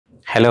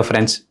Hello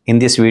friends, in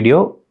this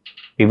video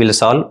we will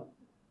solve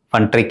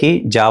one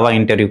tricky Java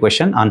interview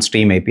question on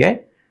Stream API,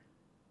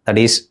 that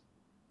is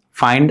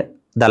find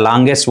the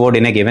longest word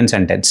in a given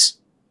sentence.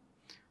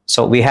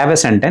 So we have a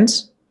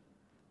sentence,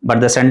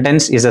 but the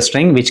sentence is a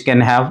string which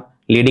can have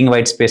leading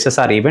white spaces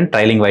or even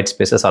trailing white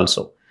spaces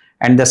also.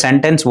 And the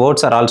sentence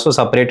words are also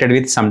separated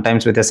with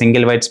sometimes with a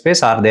single white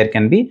space, or there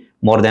can be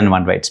more than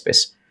one white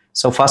space.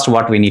 So first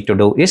what we need to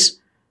do is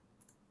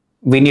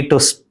we need to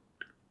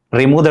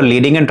remove the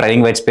leading and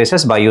trailing white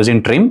spaces by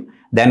using trim.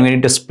 Then we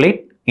need to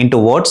split into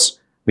words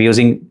by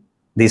using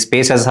the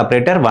space as a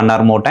separator one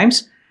or more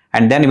times.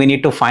 And then we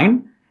need to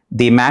find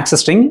the max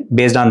string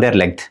based on their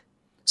length.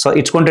 So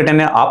it's going to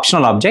return an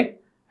optional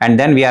object, and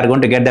then we are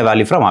going to get the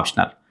value from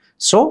optional.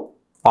 So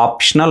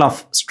optional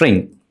of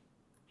string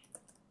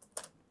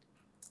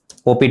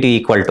opt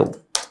equal to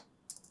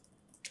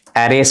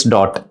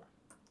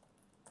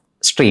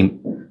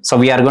Arrays.stream. So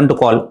we are going to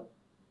call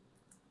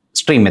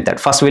stream method.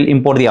 First we'll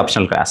import the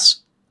optional class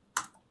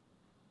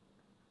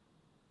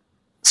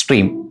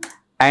stream,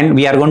 and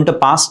we are going to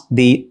pass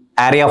the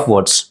array of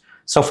words.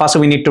 So first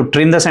we need to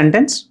trim the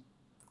sentence,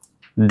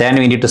 then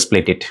we need to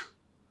split it,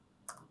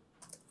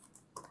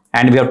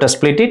 and we have to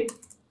split it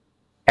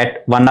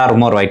at one or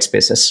more white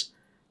spaces.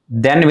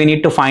 Then we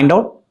need to find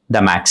out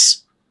the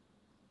max.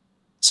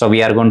 So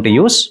we are going to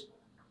use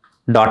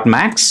dot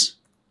max,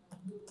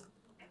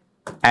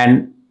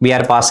 and we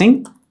are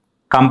passing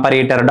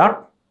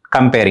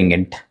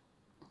Comparator.comparingInt,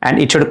 and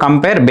it should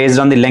compare based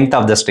on the length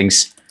of the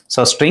strings.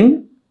 So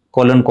string :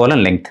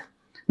 length.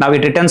 Now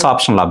it returns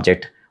optional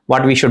object.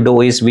 What we should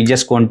do is we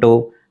just going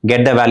to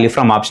get the value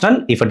from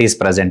optional if it is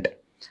present.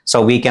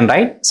 So we can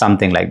write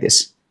something like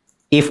this: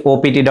 if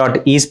opt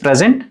is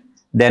present,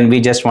 then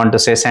we just want to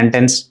say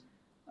sentence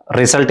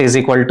result is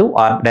equal to,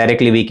 or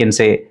directly we can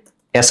say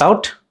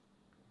sout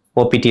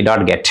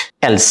opt.get.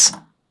 Else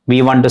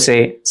we want to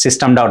say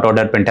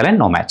System.out.println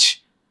no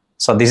match.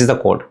 So this is the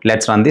code.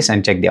 Let's run this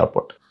and check the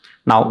output.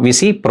 Now we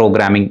see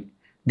programming.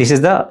 This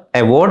is a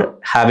word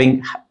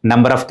having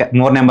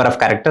more number of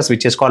characters,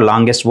 which is called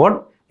longest word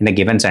in a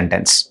given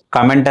sentence.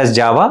 Comment as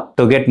Java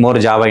to get more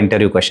Java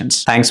interview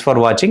questions. Thanks for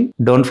watching.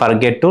 Don't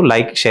forget to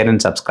like, share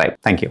and subscribe.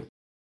 Thank you.